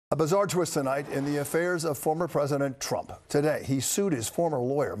bizarre twist tonight in the affairs of former President Trump. Today, he sued his former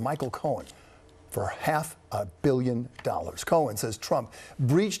lawyer, Michael Cohen, for $500 million. Cohen says Trump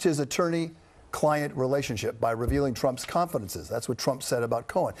breached his attorney-client relationship by revealing Trump's confidences. That's what Trump said about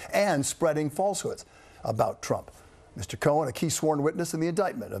Cohen, and spreading falsehoods about Trump. Mr. Cohen, a key sworn witness in the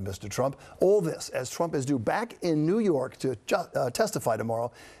indictment of Mr. Trump. All this as Trump is due back in New York to testify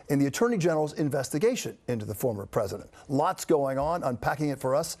tomorrow in the Attorney General's investigation into the former president. Lots going on. Unpacking it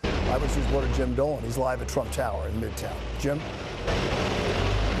for us, Eyewitness reporter Jim Dolan. He's live at Trump Tower in Midtown. Jim?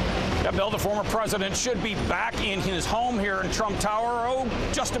 Yeah, Bill, the former president should be back in his home here in Trump Tower,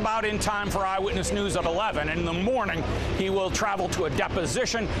 just about in time for Eyewitness News at 11. And in the morning, he will travel to a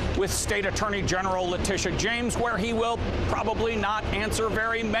deposition with State Attorney General Letitia James, where he will probably not answer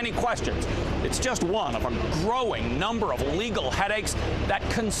very many questions. It's just one of a growing number of legal headaches that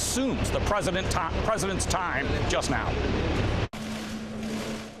consumes the president's time just now.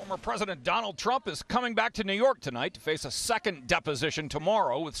 Former President Donald Trump is coming back to New York tonight to face a second deposition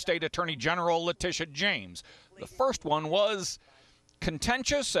tomorrow with State Attorney General Letitia James. The first one was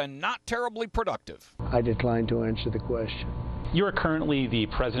contentious and not terribly productive. I decline to answer the question. You are currently the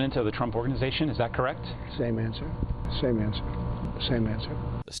president of the Trump Organization, is that correct? Same answer. Same answer. Same answer.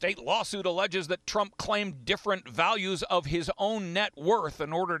 The state lawsuit alleges that Trump claimed different values of his own net worth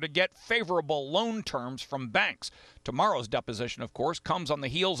in order to get favorable loan terms from banks. Tomorrow's deposition, of course, comes on the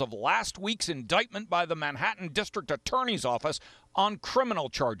heels of last week's indictment by the Manhattan District Attorney's Office on criminal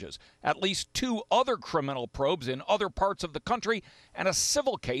charges, at least 2 other criminal probes in other parts of the country, and a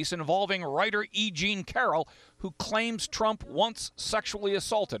civil case involving writer E. Jean Carroll, who claims Trump once sexually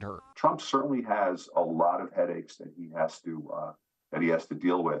assaulted her. Trump certainly has a lot of headaches that he has to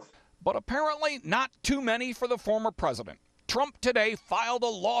deal with. But apparently not too many for the former president. Trump today filed a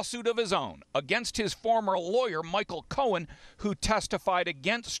lawsuit of his own against his former lawyer, Michael Cohen, who testified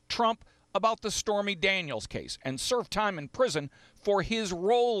against Trump about the Stormy Daniels case and served time in prison for his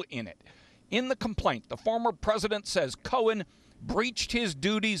role in it. In the complaint, the former president says Cohen breached his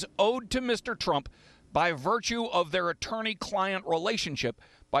duties owed to Mr. Trump by virtue of their attorney-client relationship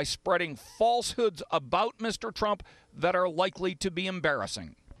by spreading falsehoods about Mr. Trump that are likely to be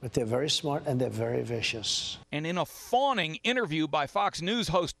embarrassing. But they're very smart and they're very vicious. And in a fawning interview by Fox News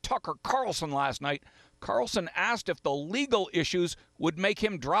host Tucker Carlson last night, Carlson asked if the legal issues would make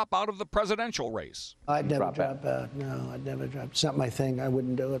him drop out of the presidential race. I'd never drop out. No, I'd never drop. It's not my thing. I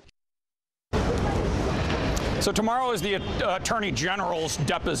wouldn't do it. So tomorrow is the Attorney General's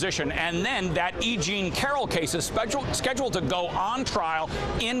deposition, and then that E. Jean Carroll case is scheduled to go on trial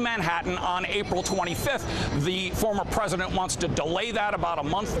in Manhattan on April 25th. The former president wants to delay that about a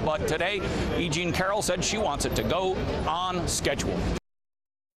month, but today E. Jean Carroll said she wants it to go on schedule.